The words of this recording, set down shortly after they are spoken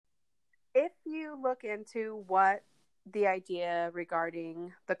you look into what the idea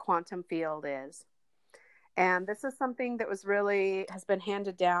regarding the quantum field is. And this is something that has been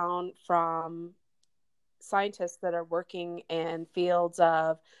handed down from scientists that are working in fields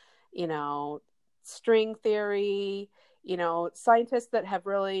of, string theory, scientists that have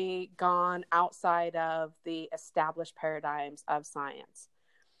really gone outside of the established paradigms of science.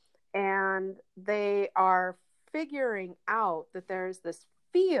 And they are figuring out that there's this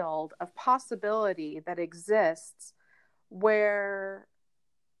field of possibility that exists where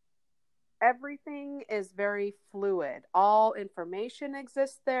everything is very fluid. All information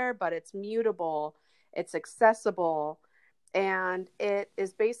exists there, but it's mutable, it's accessible, and it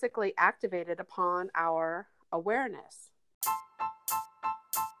is basically activated upon our awareness.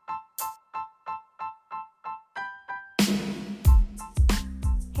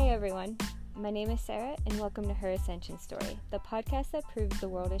 Hey everyone, my name is Sarah and welcome to Her Ascension Story, the podcast that proves the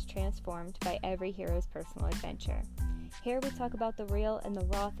world is transformed by every hero's personal adventure. Here we talk about the real and the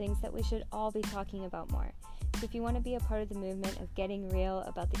raw things that we should all be talking about more. So if you want to be a part of the movement of getting real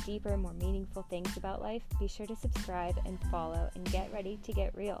about the deeper, more meaningful things about life, be sure to subscribe and follow and get ready to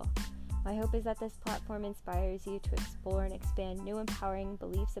get real. My hope is that this platform inspires you to explore and expand new empowering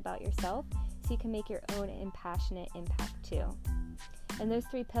beliefs about yourself so you can make your own impassionate impact too. And those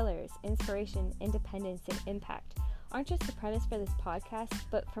three pillars, inspiration, independence, and impact, aren't just the premise for this podcast,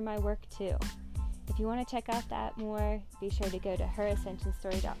 but for my work too. If you want to check out that more, be sure to go to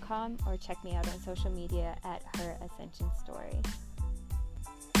herascensionstory.com or check me out on social media at Her Ascension Story.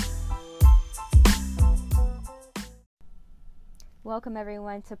 Welcome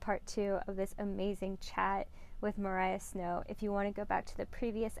everyone to part 2 of this amazing chat with Mariah Snow. If you want to go back to the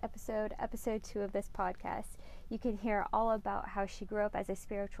previous episode 2 of this podcast, you can hear all about how she grew up as a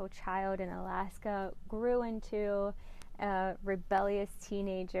spiritual child in Alaska, grew into a rebellious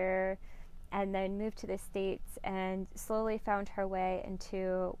teenager, and then moved to the States and slowly found her way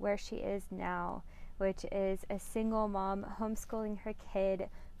into where she is now, which is a single mom homeschooling her kid,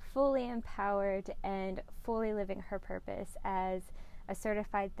 fully empowered and fully living her purpose as a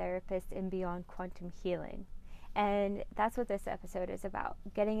certified therapist in beyond quantum healing. And that's what this episode is about,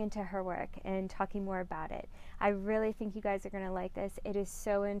 getting into her work and talking more about it. I really think you guys are going to like this. It is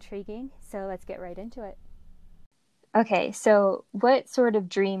so intriguing, so let's get right into it. Okay, so what sort of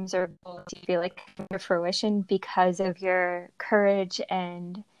dreams or goals do you feel like come to fruition because of your courage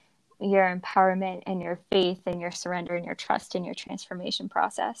and your empowerment and your faith and your surrender and your trust in your transformation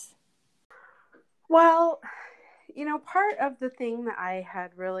process? Well, part of the thing that I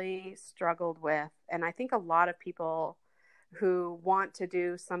had really struggled with, and I think a lot of people who want to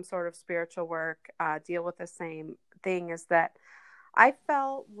do some sort of spiritual work deal with the same thing, is that I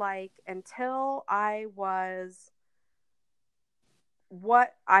felt like until I was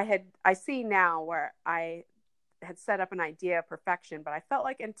what I see now, where I had set up an idea of perfection, but I felt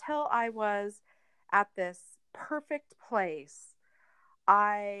like until I was at this perfect place,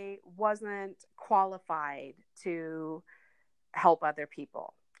 I wasn't qualified to help other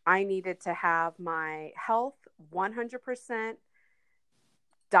people. I needed to have my health 100%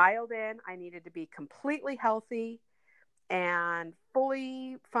 dialed in. I needed to be completely healthy and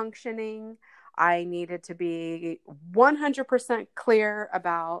fully functioning. I needed to be 100% clear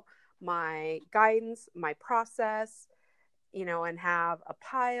about my guidance, my process, and have a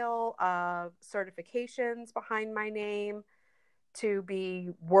pile of certifications behind my name to be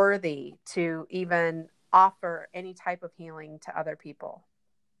worthy to even offer any type of healing to other people.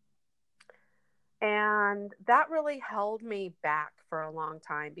 And that really held me back for a long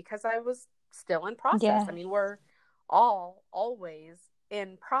time because I was still in process. Yeah. I mean, we're all always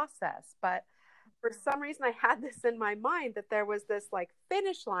in process, but for some reason I had this in my mind that there was this like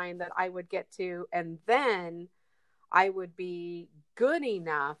finish line that I would get to, and then I would be good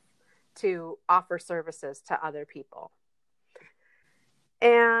enough to offer services to other people.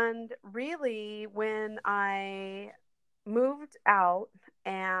 And really, when I moved out,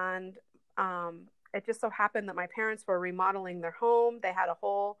 and it just so happened that my parents were remodeling their home, they had a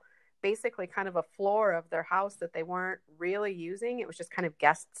whole, basically kind of a floor of their house that they weren't really using. It was just kind of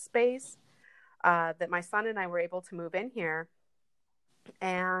guest space that my son and I were able to move in here.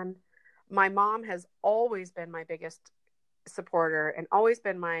 And my mom has always been my biggest supporter and always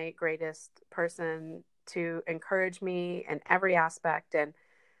been my greatest person to encourage me in every aspect. And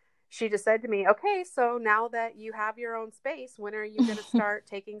she just said to me, okay, so now that you have your own space, when are you going to start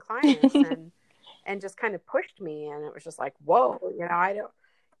taking clients? And just kind of pushed me. And it was just like, whoa,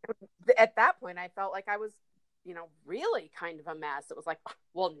 at that point, I felt like I was, really kind of a mess. It was like,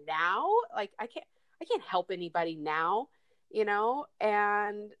 well, now, like, I can't help anybody now.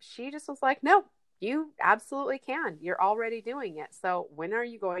 and she just was like, no, you absolutely can. You're already doing it. So when are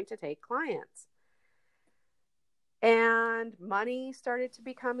you going to take clients? And money started to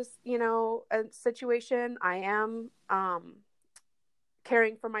become, a situation. I am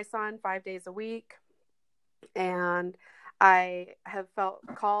caring for my son 5 days a week. And I have felt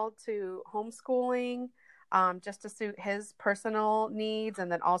called to homeschooling just to suit his personal needs.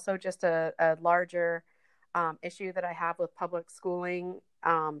 And then also just a larger issue that I have with public schooling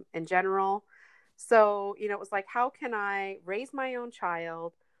in general. So, it was like, how can I raise my own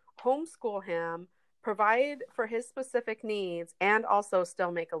child, homeschool him, provide for his specific needs, and also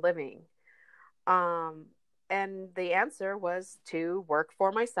still make a living? Um, and the answer was to work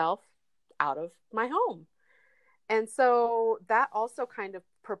for myself out of my home. And so that also kind of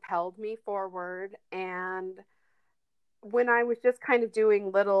propelled me forward. And when I was just kind of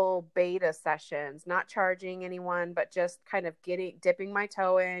doing little beta sessions, not charging anyone, but just kind of dipping my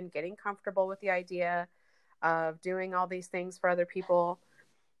toe in, getting comfortable with the idea of doing all these things for other people,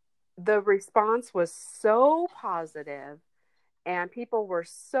 the response was so positive and people were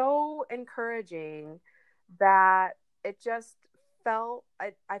so encouraging that it just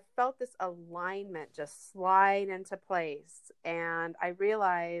I felt this alignment just slide into place. And I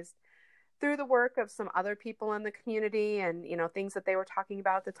realized through the work of some other people in the community and, things that they were talking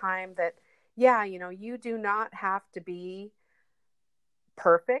about at the time that, yeah, you do not have to be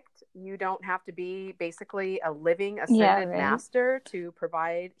perfect. You don't have to be basically a living ascended master to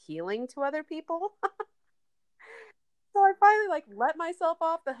provide healing to other people. So I finally let myself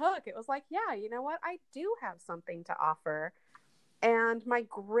off the hook. It was like, yeah, you know what? I do have something to offer. And my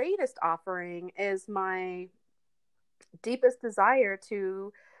greatest offering is my deepest desire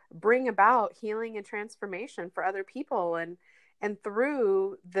to bring about healing and transformation for other people. And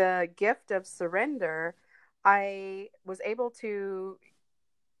through the gift of surrender, I was able to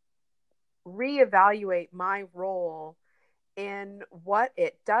reevaluate my role in what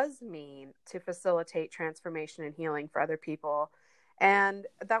it does mean to facilitate transformation and healing for other people. And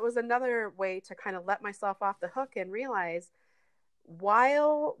that was another way to kind of let myself off the hook and realize,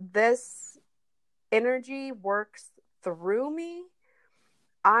 while this energy works through me,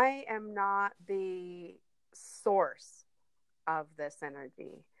 I am not the source of this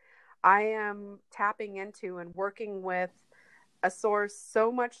energy. I am tapping into and working with a source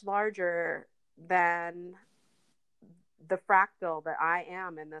so much larger than the fractal that I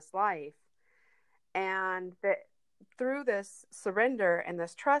am in this life. And that through this surrender and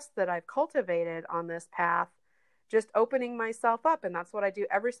this trust that I've cultivated on this path, just opening myself up. And that's what I do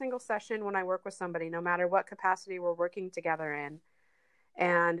every single session when I work with somebody, no matter what capacity we're working together in.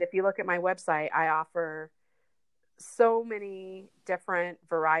 And if you look at my website, I offer so many different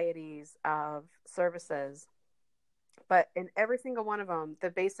varieties of services. But in every single one of them, the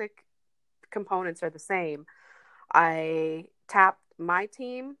basic components are the same. I tap my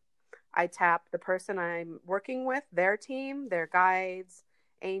team. I tap the person I'm working with, their team, their guides,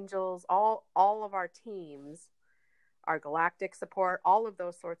 angels, all of our teams, our galactic support, all of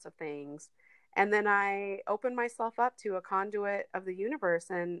those sorts of things. And then I open myself up to a conduit of the universe.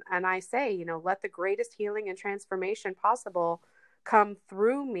 And I say, let the greatest healing and transformation possible come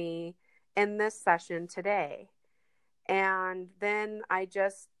through me in this session today. And then I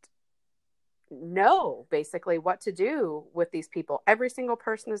just know basically what to do with these people. Every single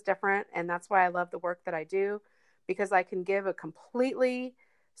person is different. And that's why I love the work that I do, because I can give a completely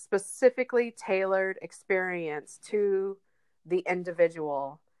specifically tailored experience to the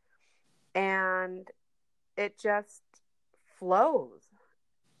individual. And it just flows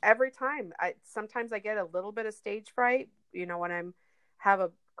every time. Sometimes I get a little bit of stage fright, when I have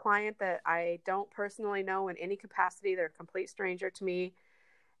a client that I don't personally know in any capacity. They're a complete stranger to me.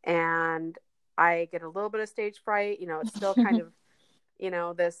 And I get a little bit of stage fright. It's still kind of,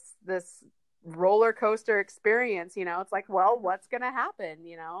 this roller coaster experience. It's like, well, what's going to happen,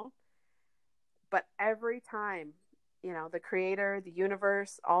 But every time, the creator, the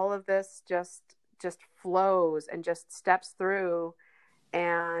universe, all of this just flows and just steps through,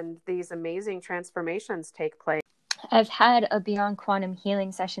 and these amazing transformations take place. I've had a Beyond Quantum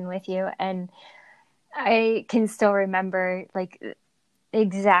healing session with you, and I can still remember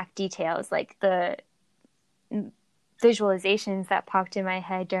exact details, the visualizations that popped in my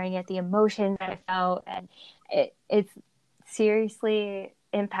head during it, the emotions that I felt, and it's seriously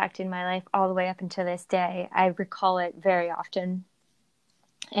impacted my life all the way up until this day. I recall it very often,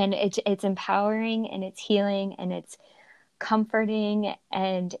 and it's empowering, and it's healing, and it's comforting,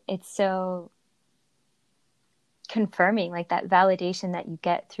 and it's so confirming, like that validation that you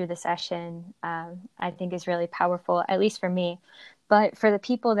get through the session, I think is really powerful, at least for me. But for the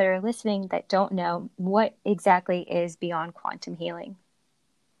people that are listening that don't know, what exactly is Beyond Quantum Healing?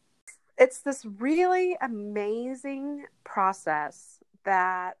 It's this really amazing process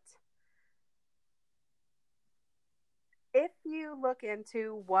that, if you look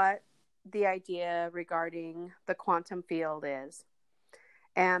into what the idea regarding the quantum field is,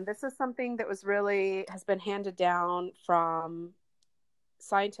 and this is something that has been handed down from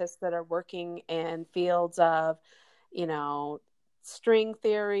scientists that are working in fields of, string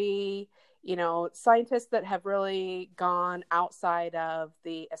theory, scientists that have really gone outside of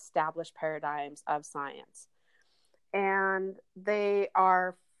the established paradigms of science. And they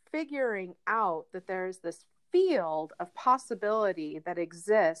are figuring out that there's this field of possibility that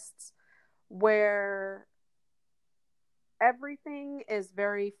exists where everything is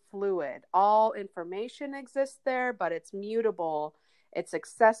very fluid. All information exists there, but it's mutable, it's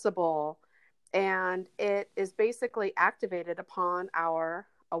accessible, and it is basically activated upon our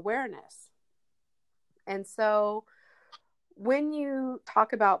awareness. And so when you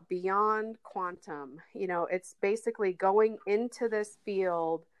talk about beyond quantum, it's basically going into this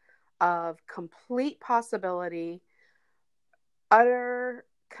field of complete possibility, utter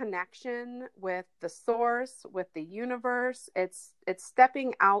connection with the source, with the universe. It's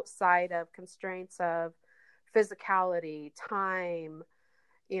stepping outside of constraints of physicality, time,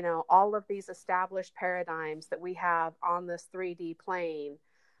 all of these established paradigms that we have on this 3D plane.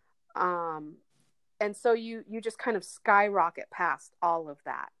 And so you just kind of skyrocket past all of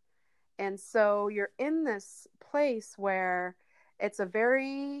that. And so you're in this place where it's a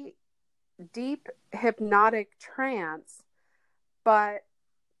very deep hypnotic trance, but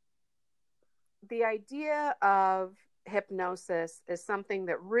the idea of hypnosis is something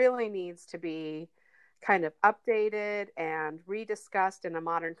that really needs to be kind of updated and rediscussed in a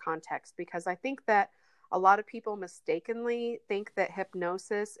modern context, because I think that a lot of people mistakenly think that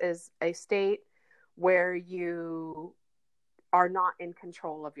hypnosis is a state where you are not in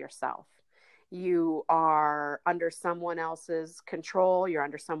control of yourself. You are under someone else's control. You're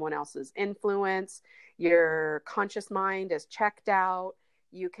under someone else's influence. Your conscious mind is checked out.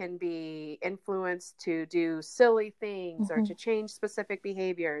 You can be influenced to do silly things or to change specific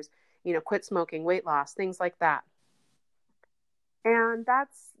behaviors, quit smoking, weight loss, things like that. And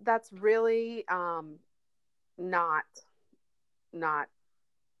that's really not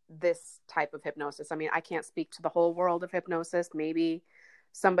this type of hypnosis. I mean, I can't speak to the whole world of hypnosis. Maybe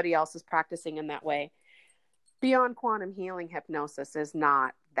somebody else is practicing in that way. Beyond quantum healing hypnosis is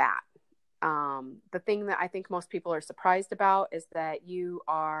not that. The thing that I think most people are surprised about is that you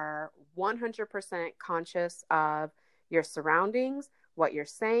are 100% conscious of your surroundings, what you're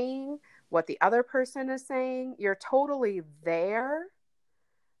saying, what the other person is saying. You're totally there.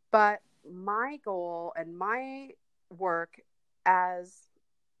 But my goal and my work as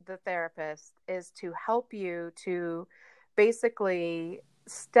the therapist is to help you to basically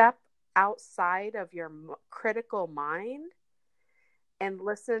step outside of your critical mind and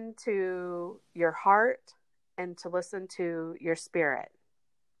listen to your heart and to listen to your spirit.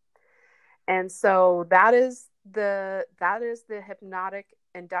 And so that is the hypnotic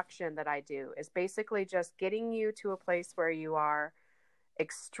induction that I do, is basically just getting you to a place where you are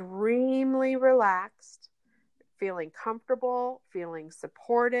extremely relaxed, feeling comfortable, feeling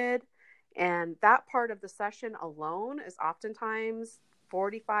supported. And that part of the session alone is oftentimes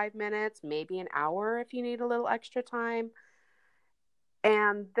 45 minutes, maybe an hour if you need a little extra time.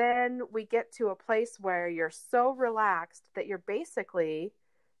 And then we get to a place where you're so relaxed that you're basically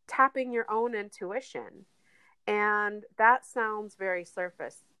tapping your own intuition. And that sounds very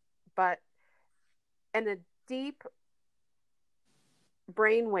surface, but in a deep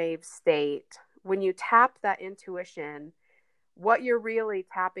brainwave state, when you tap that intuition, what you're really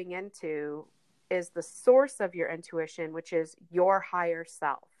tapping into is the source of your intuition, which is your higher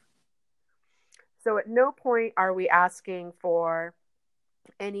self. So at no point are we asking for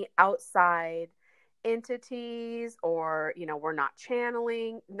any outside entities, or, we're not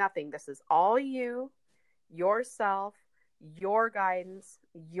channeling, nothing. This is all you, yourself, your guidance,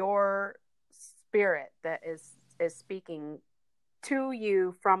 your spirit that is speaking to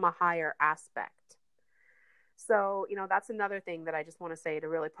you from a higher aspect. So, that's another thing that I just want to say to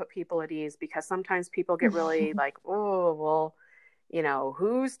really put people at ease, because sometimes people get really like, oh, well,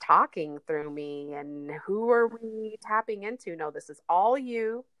 who's talking through me and who are we tapping into? No, this is all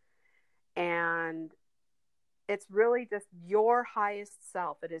you. And it's really just your highest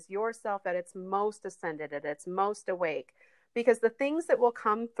self. It is yourself at its most ascended, at its most awake. because the things that will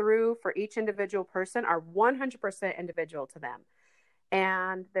come through for each individual person are 100% individual to them.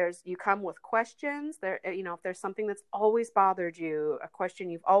 And you come with questions there, if there's something that's always bothered you, a question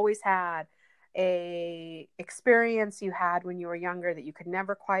you've always had, a experience you had when you were younger that you could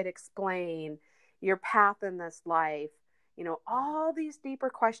never quite explain, your path in this life, all these deeper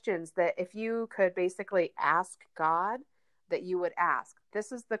questions that if you could basically ask God, that you would ask.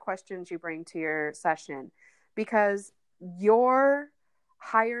 This is the questions you bring to your session, because your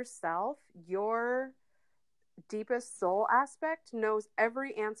higher self, your deepest soul aspect knows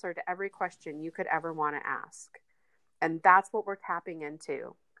every answer to every question you could ever want to ask. And that's what we're tapping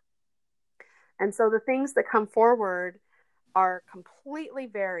into. And so the things that come forward are completely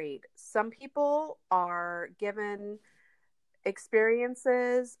varied. Some people are given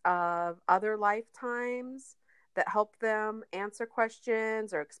experiences of other lifetimes that help them answer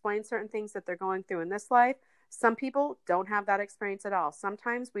questions or explain certain things that they're going through in this life. Some people don't have that experience at all.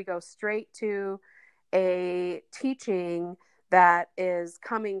 Sometimes we go straight to a teaching that is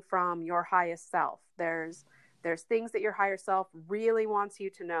coming from your highest self. There's things that your higher self really wants you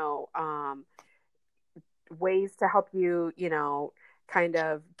to know, ways to help you, kind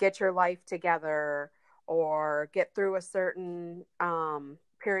of get your life together or get through a certain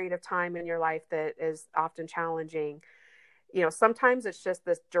period of time in your life that is often challenging. Sometimes it's just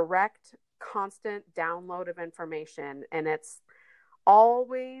this direct, constant download of information, and it's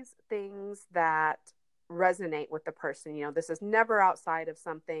always things that resonate with the person. This is never outside of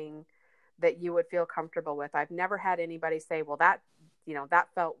something that you would feel comfortable with. I've never had anybody say, well, that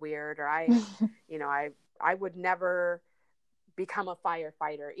felt weird, or I would never become a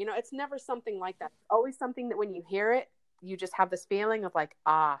firefighter. It's never something like that. It's always something that when you hear it, you just have this feeling of like,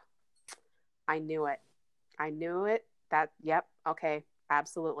 I knew it. Yep. Okay.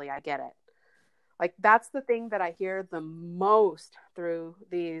 Absolutely. I get it. Like, that's the thing that I hear the most through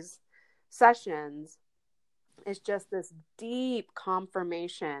these sessions, is just this deep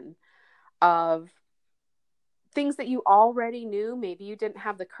confirmation of things that you already knew. Maybe you didn't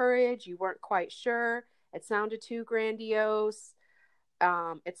have the courage. You weren't quite sure. It sounded too grandiose.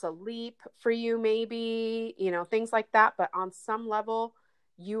 It's a leap for you, maybe, things like that. But on some level,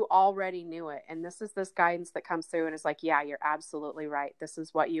 you already knew it. And this is this guidance that comes through and is like, yeah, you're absolutely right. This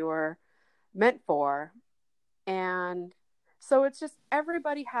is what you were meant for. And so it's just,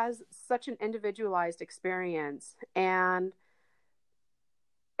 everybody has such an individualized experience, and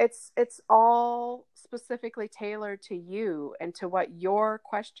it's all specifically tailored to you and to what your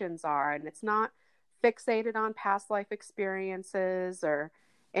questions are. And it's not fixated on past life experiences or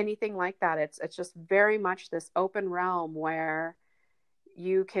anything like that. It's just very much this open realm where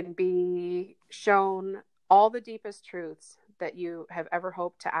you can be shown all the deepest truths that you have ever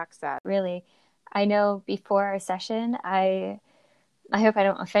hoped to access. Really, I know before our session, I hope I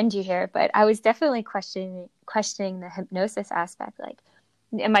don't offend you here, but I was definitely questioning the hypnosis aspect. Like,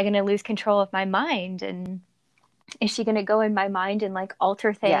 am I going to lose control of my mind? And is she going to go in my mind and like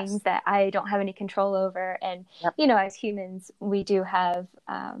alter things Yes. that I don't have any control over? And, Yep. As humans, we do have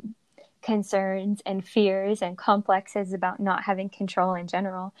concerns and fears and complexes about not having control in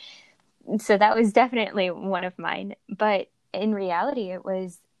general. So that was definitely one of mine. But in reality, it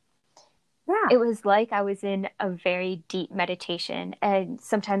was like I was in a very deep meditation. And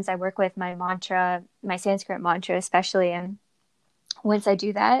sometimes I work with my mantra, my Sanskrit mantra especially, and once I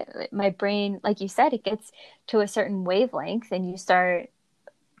do that, my brain, like you said, it gets to a certain wavelength and you start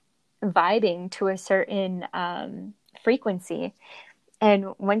vibing to a certain frequency.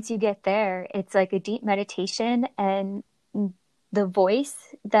 And once you get there, it's like a deep meditation, and the voice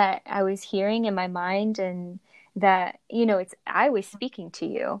that I was hearing in my mind, and that, I was speaking to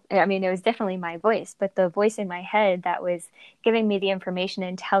you. I mean, it was definitely my voice, but the voice in my head that was giving me the information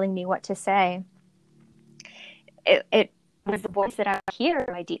and telling me what to say, it was the voice that I would hear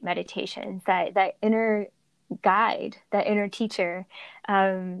in my deep meditations, that inner guide, that inner teacher,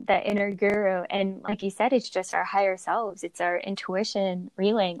 that inner guru. And like you said, it's just our higher selves. It's our intuition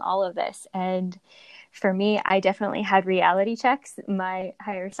relaying all of this. And for me, I definitely had reality checks. My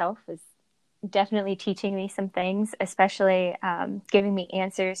higher self was definitely teaching me some things, especially giving me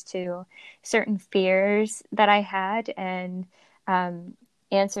answers to certain fears that I had, and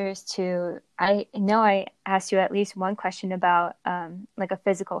answers to, I know I asked you at least one question about like a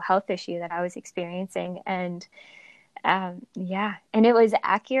physical health issue that I was experiencing. And and it was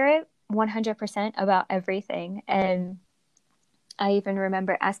accurate 100% about everything. And I even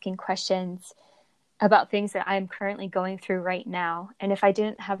remember asking questions about things that I'm currently going through right now. And if I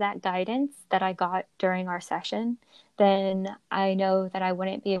didn't have that guidance that I got during our session, then I know that I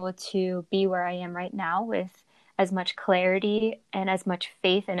wouldn't be able to be where I am right now with as much clarity and as much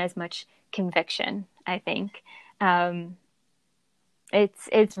faith and as much conviction, I think.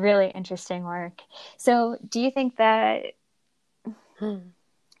 It's really interesting work. So do you think that,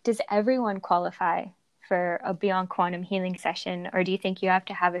 does everyone qualify for a Beyond Quantum healing session, or do you think you have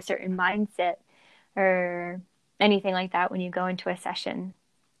to have a certain mindset or anything like that when you go into a session?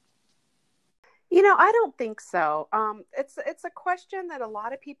 I don't think so. It's a question that a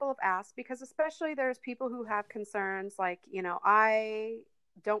lot of people have asked, because especially there's people who have concerns like, I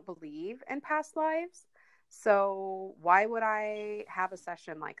don't believe in past lives. So why would I have a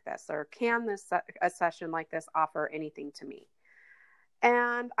session like this? Or can a session like this offer anything to me?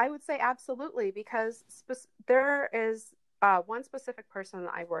 And I would say absolutely, because there is one specific person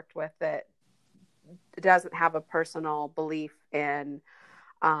that I worked with that doesn't have a personal belief in,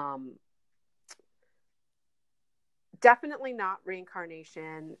 definitely not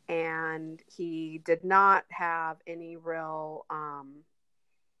reincarnation, and he did not have any real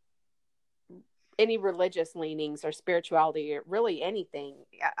any religious leanings or spirituality or really anything.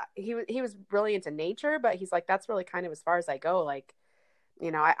 He was really into nature, but he's like, that's really kind of as far as I go. Like,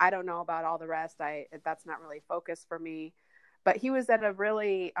 I don't know about all the rest. That's not really focus for me. But he was at a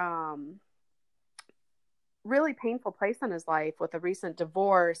really really painful place in his life with a recent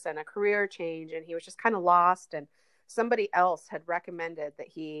divorce and a career change, and he was just kind of lost, and somebody else had recommended that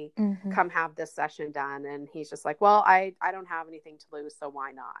he come have this session done, and he's just like, well, I don't have anything to lose, so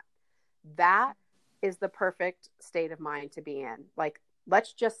why not? That is the perfect state of mind to be in. Like,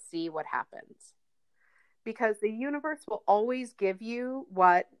 let's just see what happens, because the universe will always give you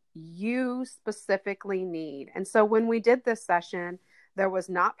what you specifically need. And so when we did this session, there was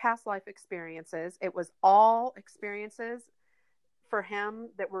not past life experiences. It was all experiences for him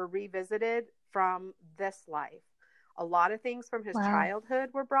that were revisited from this life. A lot of things from his childhood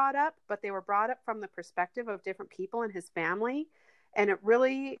were brought up, but they were brought up from the perspective of different people in his family. And it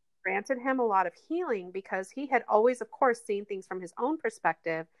really granted him a lot of healing, because he had always, of course, seen things from his own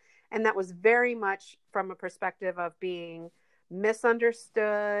perspective. And that was very much from a perspective of being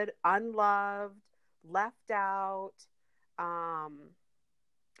misunderstood, unloved, left out,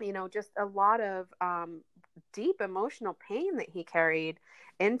 just a lot of deep emotional pain that he carried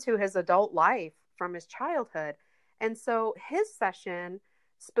into his adult life from his childhood. And so his session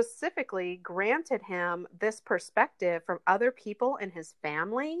specifically granted him this perspective from other people in his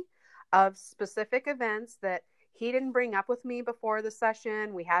family of specific events that he didn't bring up with me before the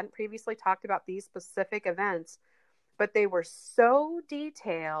session. We hadn't previously talked about these specific events, but they were so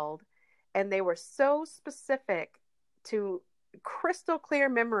detailed and they were so specific to crystal clear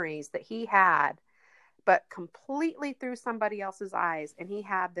memories that he had, but completely through somebody else's eyes. And he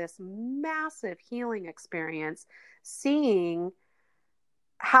had this massive healing experience, seeing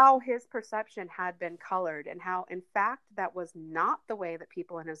how his perception had been colored, and how, in fact, that was not the way that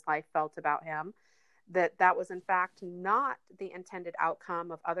people in his life felt about him, that was, in fact, not the intended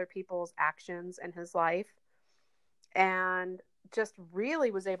outcome of other people's actions in his life. And just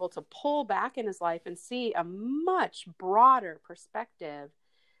really was able to pull back in his life and see a much broader perspective.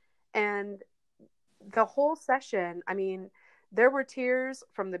 And the whole session, I mean, there were tears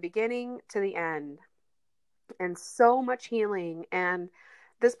from the beginning to the end, and so much healing. And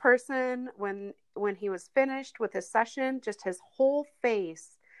this person, when he was finished with his session, just his whole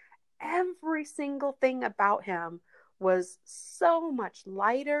face, every single thing about him was so much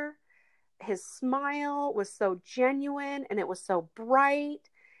lighter. His smile was so genuine, and it was so bright.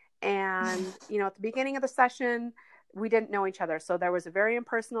 And, at the beginning of the session, we didn't know each other. So there was a very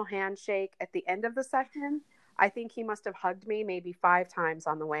impersonal handshake. At the end of the session, I think he must have hugged me maybe 5 times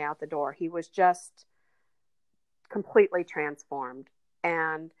on the way out the door. He was just completely transformed.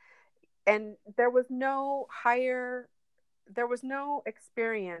 And there was no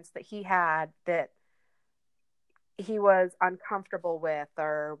experience that he had that he was uncomfortable with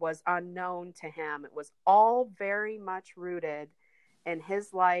or was unknown to him. It was all very much rooted in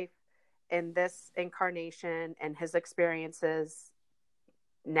his life, in this incarnation, and his experiences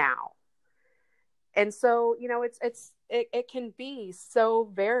now. And so, it can be so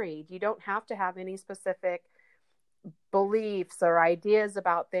varied. You don't have to have any specific beliefs or ideas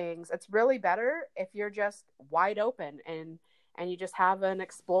about things. It's really better if you're just wide open and you just have an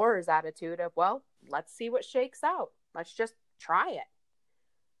explorer's attitude of, well, let's see what shakes out. Let's just try it.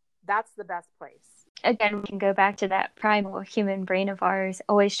 That's the best place. Again, we can go back to that primal human brain of ours,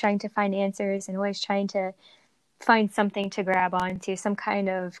 always trying to find answers and always trying to find something to grab onto, some kind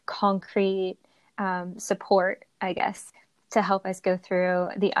of concrete support, I guess, to help us go through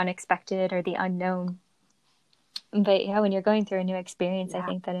the unexpected or the unknown. But yeah, when you're going through a new experience, I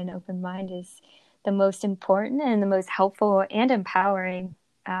think that an open mind is the most important and the most helpful and empowering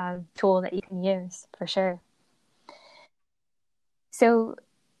tool that you can use, for sure. So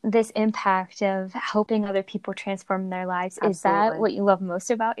this impact of helping other people transform their lives, Absolutely. is that what you love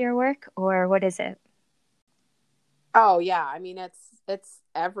most about your work, or what is it? Oh yeah, I mean it's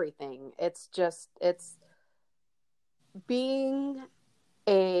everything. It's being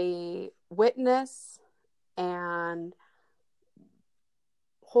a witness and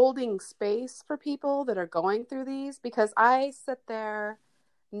holding space for people that are going through these, because I sit there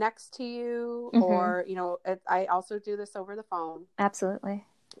next to you, or I also do this over the phone. Absolutely.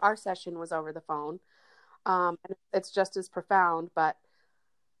 Our session was over the phone. And it's just as profound, but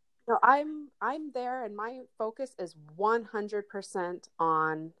I'm there, and my focus is 100%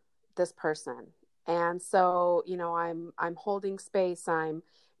 on this person. And so, I'm holding space. I'm,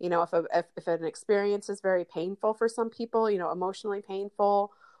 if an experience is very painful for some people, emotionally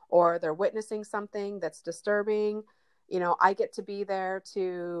painful, or they're witnessing something that's disturbing, I get to be there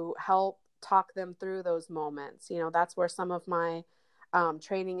to help talk them through those moments. That's where some of my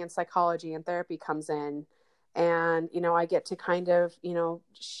training in psychology and therapy comes in. And I get to kind of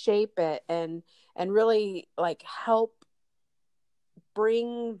shape it and really like help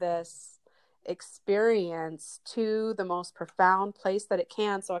bring this experience to the most profound place that it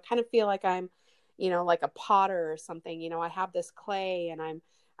can. So I kind of feel like I'm like a potter or something. I have this clay, and I'm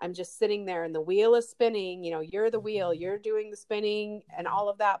just sitting there, and the wheel is spinning. You're the wheel, you're doing the spinning and all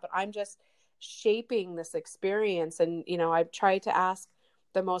of that, but I'm just shaping this experience. And I've tried to ask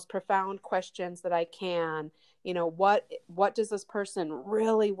the most profound questions that I can. What does this person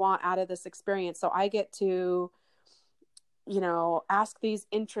really want out of this experience? So I get to ask these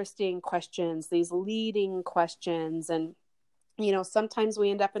interesting questions, these leading questions. And sometimes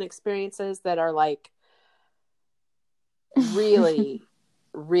we end up in experiences that are like really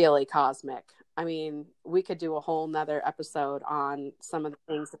really cosmic. I mean, we could do a whole nother episode on some of the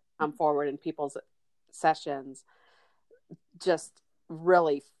things that come forward in people's sessions. Just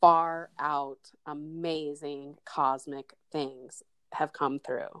really far out, amazing cosmic things have come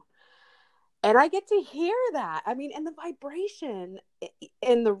through. And I get to hear that. I mean, and the vibration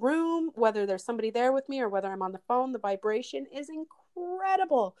in the room, whether there's somebody there with me or whether I'm on the phone, the vibration is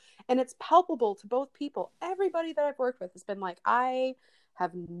incredible. And it's palpable to both people. Everybody that I've worked with has been like, I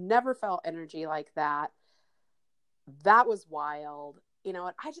have never felt energy like that. That was wild. And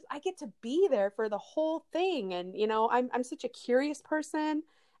I get to be there for the whole thing. And, I'm such a curious person,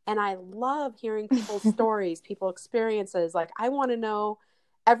 and I love hearing people's stories, people's experiences. Like, I want to know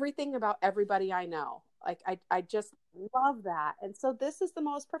everything about everybody I know. Like, I just love that. And so this is the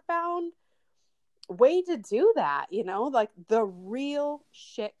most profound way to do that. Like, the real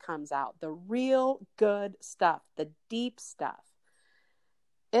shit comes out, the real good stuff, the deep stuff.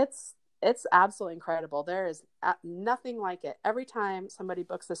 It's absolutely incredible. There is nothing like it. Every time somebody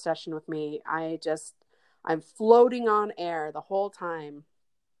books a session with me, I'm floating on air the whole time,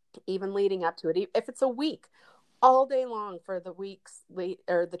 even leading up to it. If it's a week, all day long for the days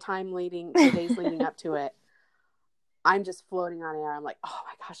leading up to it, I'm just floating on air. I'm like, oh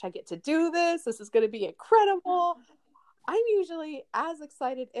my gosh, I get to do this. This is going to be incredible. I'm usually as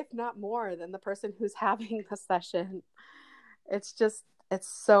excited, if not more, than the person who's having the session. It's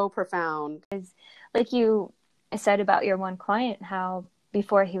so profound. Like you said about your one client, how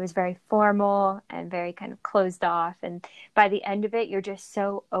before he was very formal and very kind of closed off. And by the end of it, you're just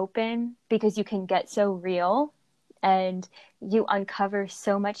so open because you can get so real and you uncover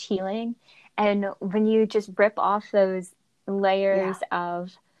so much healing. And when you just rip off those layers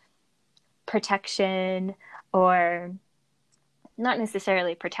of protection, or not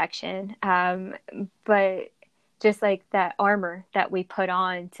necessarily protection, but just like that armor that we put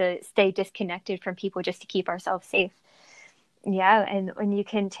on to stay disconnected from people just to keep ourselves safe. Yeah. And when you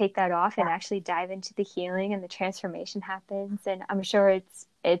can take that off and actually dive into the healing, and the transformation happens. And I'm sure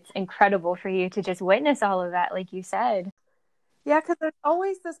it's incredible for you to just witness all of that, like you said. Yeah, because there's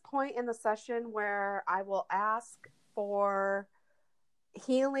always this point in the session where I will ask for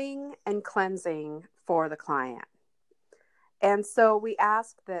healing and cleansing for the client. And so we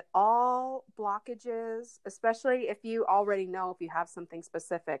ask that all blockages, especially if you already know, if you have something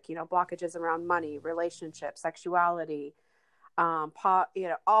specific, blockages around money, relationships, sexuality,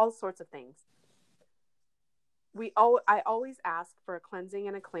 all sorts of things. I always ask for a cleansing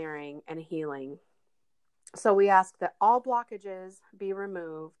and a clearing and a healing. So we ask that all blockages be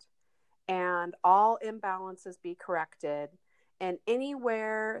removed and all imbalances be corrected. And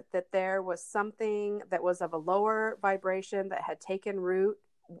anywhere that there was something that was of a lower vibration that had taken root,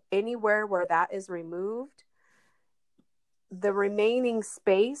 anywhere where that is removed, the remaining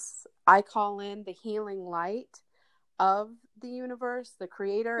space, I call in the healing light of the universe, the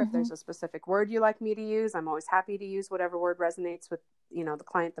creator. If there's a specific word you like me to use, I'm always happy to use whatever word resonates with, the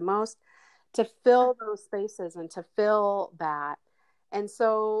client the most, to fill those spaces and to fill that. And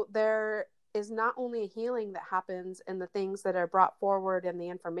so there is not only a healing that happens in the things that are brought forward and the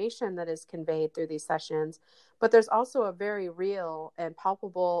information that is conveyed through these sessions, but there's also a very real and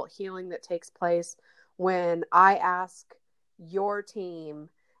palpable healing that takes place when I ask your team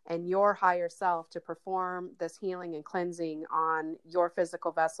and your higher self to perform this healing and cleansing on your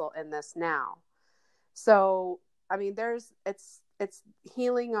physical vessel in this now. So, I mean, it's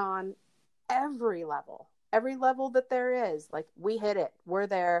healing on every level that there is. Like, we hit it, we're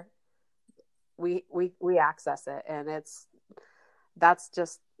there, we access it. And that's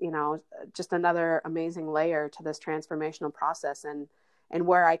just, just another amazing layer to this transformational process, and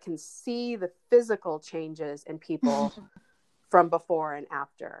where I can see the physical changes in people from before and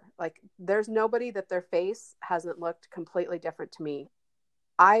after. Like, there's nobody that their face hasn't looked completely different to me.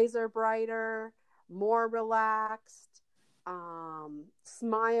 Eyes are brighter, more relaxed,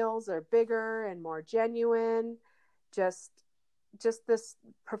 smiles are bigger and more genuine. Just this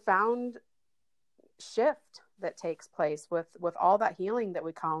profound shift that takes place with all that healing that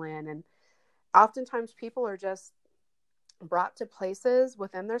we call in. And oftentimes people are just brought to places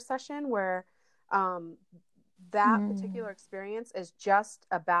within their session where that particular experience is just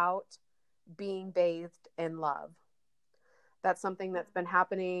about being bathed in love. That's something that's been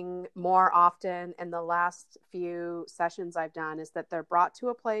happening more often in the last few sessions I've done, is that they're brought to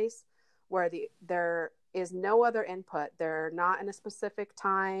a place where there is no other input. They're not in a specific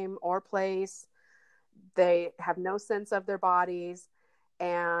time or place. They have no sense of their bodies.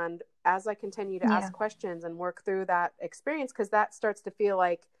 And as I continue to ask questions and work through that experience, because that starts to feel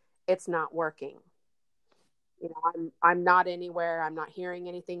like it's not working. I'm not anywhere. I'm not hearing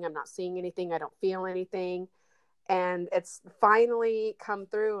anything. I'm not seeing anything. I don't feel anything. And it's finally come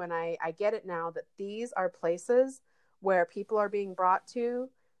through, and I get it now, that these are places where people are being brought to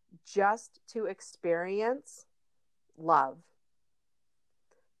just to experience love.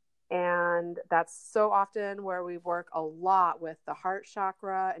 And that's so often where we work a lot with the heart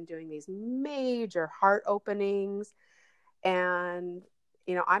chakra and doing these major heart openings. And,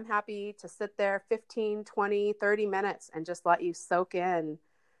 I'm happy to sit there 15, 20, 30 minutes and just let you soak in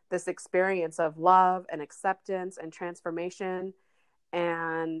this experience of love and acceptance and transformation.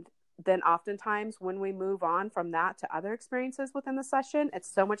 And then oftentimes when we move on from that to other experiences within the session, it's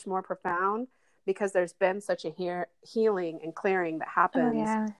so much more profound, because there's been such a healing and clearing that happens. Oh,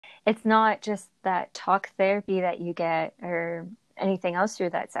 yeah. It's not just that talk therapy that you get or anything else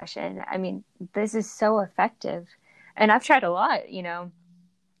through that session. I mean, this is so effective. And I've tried a lot,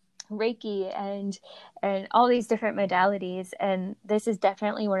 Reiki and all these different modalities. And this is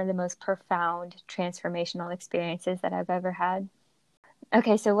definitely one of the most profound transformational experiences that I've ever had.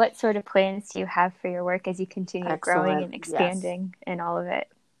 Okay, so what sort of plans do you have for your work as you continue growing and expanding in all of it?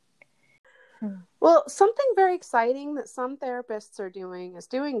 Well, something very exciting that some therapists are doing is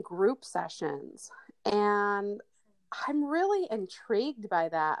doing group sessions. And I'm really intrigued by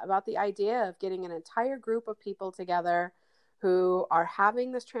that, about the idea of getting an entire group of people together who are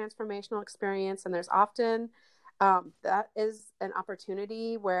having this transformational experience. And there's often that is an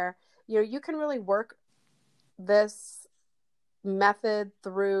opportunity where, you can really work this method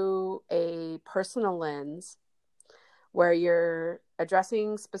through a personal lens, where you're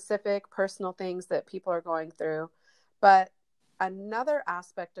addressing specific personal things that people are going through. But another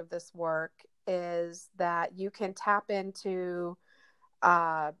aspect of this work is that you can tap into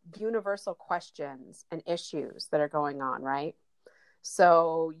universal questions and issues that are going on, right?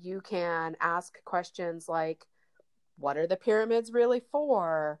 So you can ask questions like, what are the pyramids really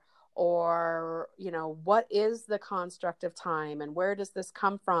for? Or, what is the construct of time, and where does this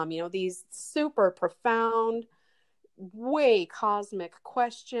come from? These super profound, way cosmic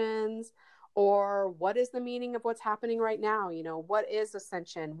questions. Or what is the meaning of what's happening right now? What is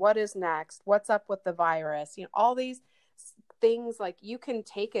ascension? What is next? What's up with the virus? All these things, like, you can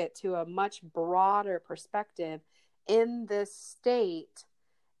take it to a much broader perspective in this state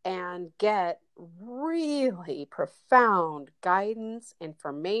and get really profound guidance,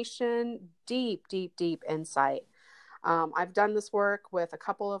 information, deep, deep, deep insight. I've done this work with a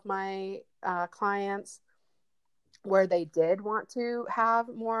couple of my clients where they did want to have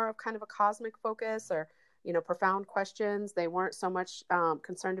more of kind of a cosmic focus, or, profound questions. They weren't so much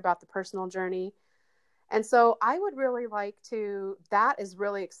concerned about the personal journey. And so I would really like to, that is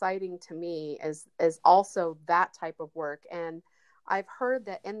really exciting to me, is also that type of work. And I've heard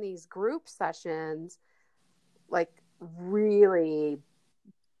that in these group sessions, like really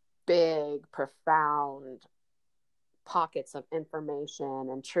big, profound pockets of information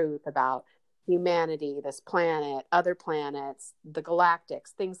and truth about humanity, this planet, other planets, the galactics,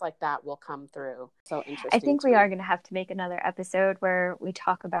 things like that will come through. So interesting. I think we are going to have to make another episode where we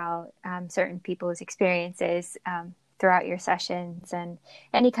talk about certain people's experiences throughout your sessions and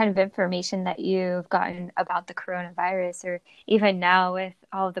any kind of information that you've gotten about the coronavirus, or even now with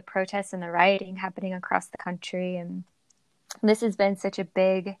all of the protests and the rioting happening across the country. And this has been such a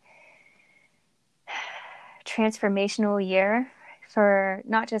big transformational year for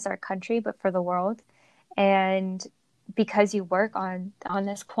not just our country, but for the world. And because you work on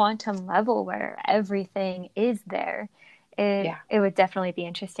this quantum level where everything is there, it would definitely be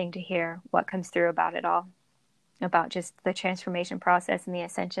interesting to hear what comes through about it all, about just the transformation process and the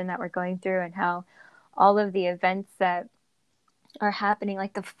ascension that we're going through, and how all of the events that are happening,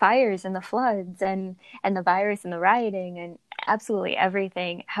 like the fires and the floods and the virus and the rioting and absolutely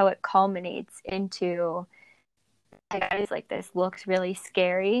everything, how it culminates into, like, this looks really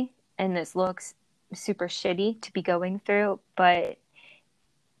scary and this looks super shitty to be going through, but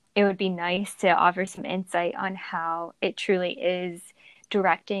it would be nice to offer some insight on how it truly is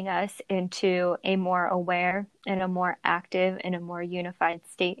directing us into a more aware and a more active and a more unified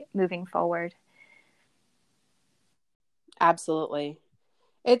state moving forward. Absolutely.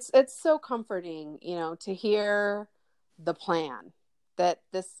 It's so comforting, to hear the plan, that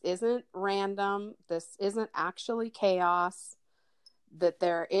this isn't random, this isn't actually chaos, that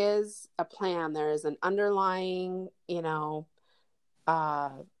there is a plan, there is an underlying,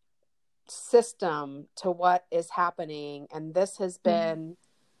 system to what is happening. And this has been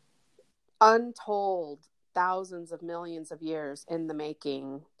untold thousands of millions of years in the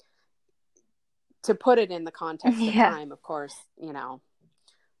making. To put it in the context of time, of course,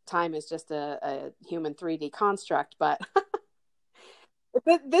 time is just a human 3D construct, but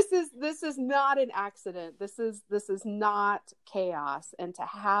this is not an accident. This is not chaos. And to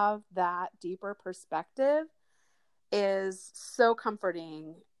have that deeper perspective is so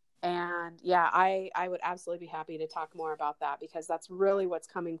comforting. And yeah, I would absolutely be happy to talk more about that, because that's really what's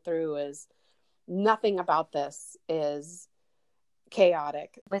coming through, is nothing about this is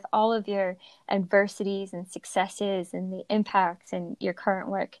chaotic. With all of your adversities and successes and the impacts and your current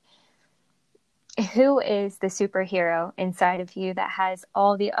work, who is the superhero inside of you that has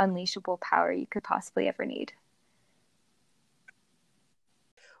all the unleashable power you could possibly ever need?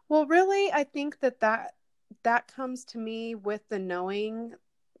 Well, really, I think that comes to me with the knowing,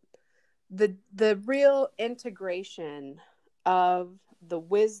 the real integration of the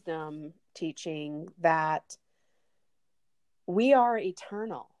wisdom teaching that we are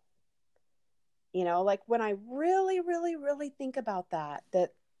eternal. Like when I really, really, really think about that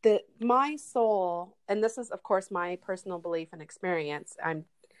my soul, and this is of course my personal belief and experience,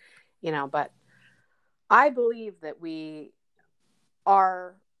 but I believe that we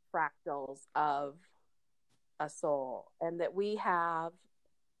are fractals of a soul, and that we have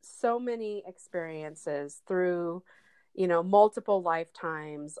so many experiences through, multiple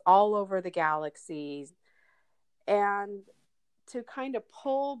lifetimes all over the galaxies. And to kind of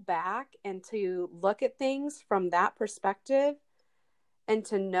pull back and to look at things from that perspective, and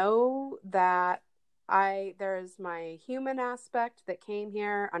to know that there's my human aspect that came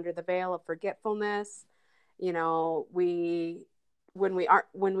here under the veil of forgetfulness. When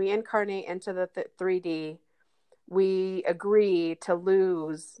we incarnate into the 3D, we agree to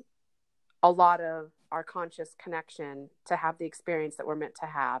lose a lot of our conscious connection to have the experience that we're meant to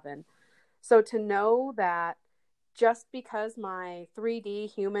have. And so to know that just because my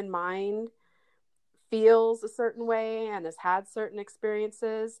 3D human mind feels a certain way and has had certain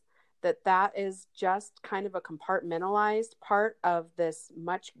experiences, that is just kind of a compartmentalized part of this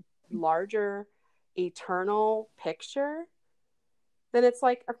much larger eternal picture, then it's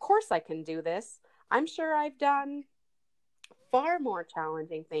like, of course I can do this. I'm sure I've done far more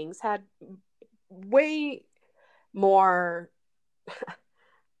challenging things, had way more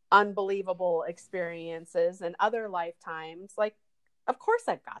unbelievable experiences in other lifetimes. Like, of course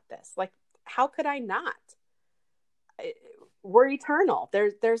I've got this. Like, how could I not? We're eternal.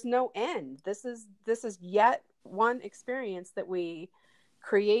 There's no end. This is yet one experience that we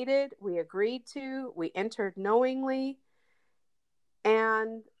created, we agreed to, we entered knowingly,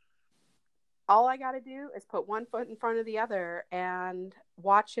 and all I got to do is put one foot in front of the other and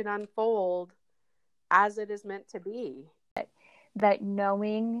watch it unfold as it is meant to be. That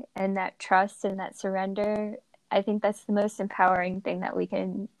knowing and that trust and that surrender, I think that's the most empowering thing that we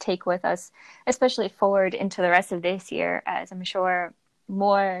can take with us, especially forward into the rest of this year, as I'm sure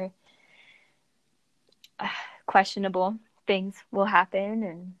more questionable things will happen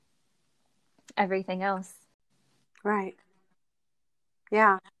and everything else. Right.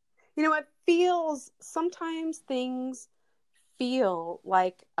 Yeah. It feels, sometimes things feel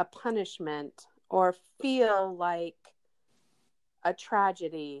like a punishment or feel like a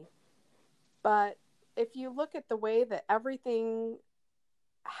tragedy. But if you look at the way that everything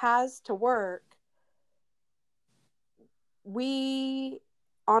has to work, we,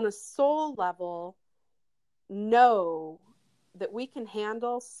 on a soul level, know that we can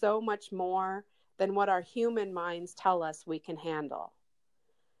handle so much more than what our human minds tell us we can handle.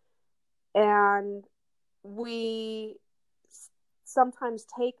 And we sometimes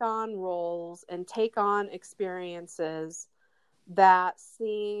take on roles and take on experiences that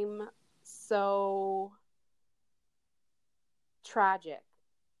seem so tragic.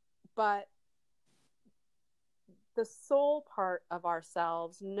 But the soul part of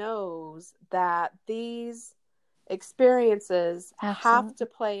ourselves knows that these experiences have to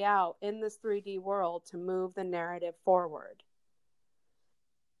play out in this 3D world to move the narrative forward.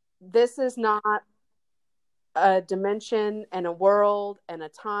 This is not a dimension and a world and a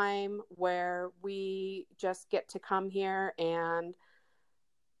time where we just get to come here and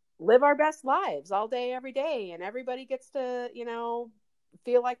live our best lives all day, every day. And everybody gets to,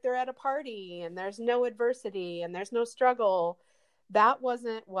 feel like they're at a party and there's no adversity and there's no struggle. That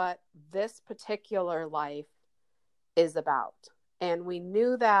wasn't what this particular life is about. And we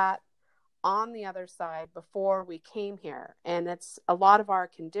knew that on the other side before we came here. And it's a lot of our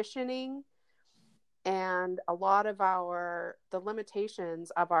conditioning and a lot of the limitations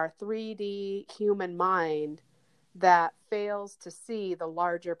of our 3D human mind that fails to see the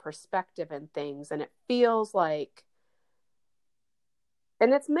larger perspective in things. And it feels like,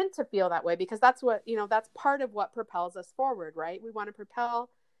 and it's meant to feel that way because that's what, that's part of what propels us forward, right? We want to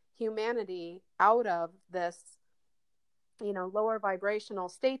propel humanity out of this, lower vibrational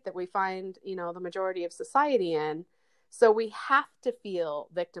state that we find, the majority of society in. So we have to feel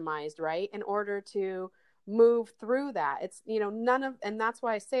victimized, right? In order to move through that. It's, and that's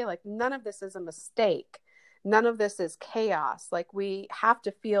why I say, like, none of this is a mistake. None of this is chaos. Like, we have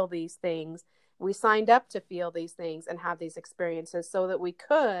to feel these things. We signed up to feel these things and have these experiences so that we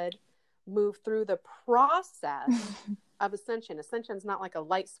could move through the process of ascension. Ascension is not like a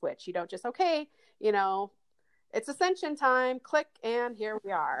light switch. You don't just, okay, it's ascension time, click, and here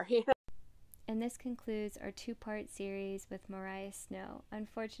we are. And this concludes our 2-part series with Mariah Snow.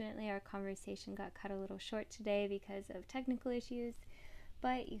 Unfortunately, our conversation got cut a little short today because of technical issues,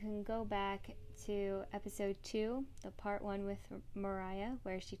 but you can go back to episode 2, the part 1 with Mariah,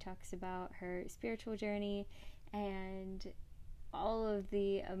 where she talks about her spiritual journey and all of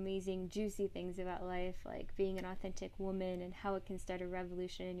the amazing, juicy things about life, like being an authentic woman and how it can start a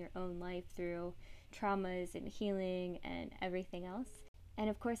revolution in your own life through traumas and healing and everything else. And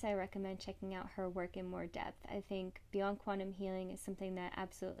of course, I recommend checking out her work in more depth. I think Beyond Quantum Healing is something that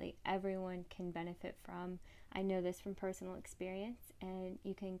absolutely everyone can benefit from. I know this from personal experience, and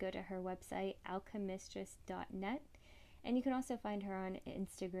you can go to her website, alchemistress.net, and you can also find her on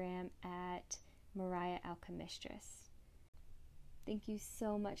Instagram at Mariah Alchemistress. Thank you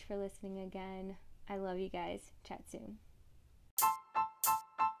so much for listening again. I love you guys. Chat soon.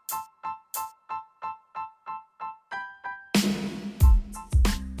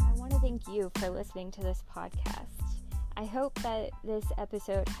 I want to thank you for listening to this podcast. I hope that this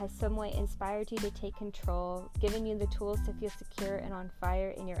episode has somewhat inspired you to take control, given you the tools to feel secure and on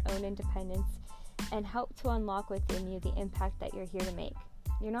fire in your own independence, and help to unlock within you the impact that you're here to make.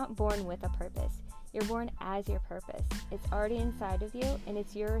 You're not born with a purpose. You're born as your purpose. It's already inside of you, and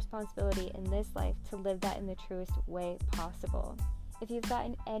it's your responsibility in this life to live that in the truest way possible. If you've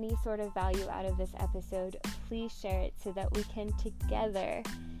gotten any sort of value out of this episode, please share it so that we can together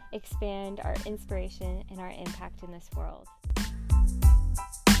expand our inspiration and our impact in this world.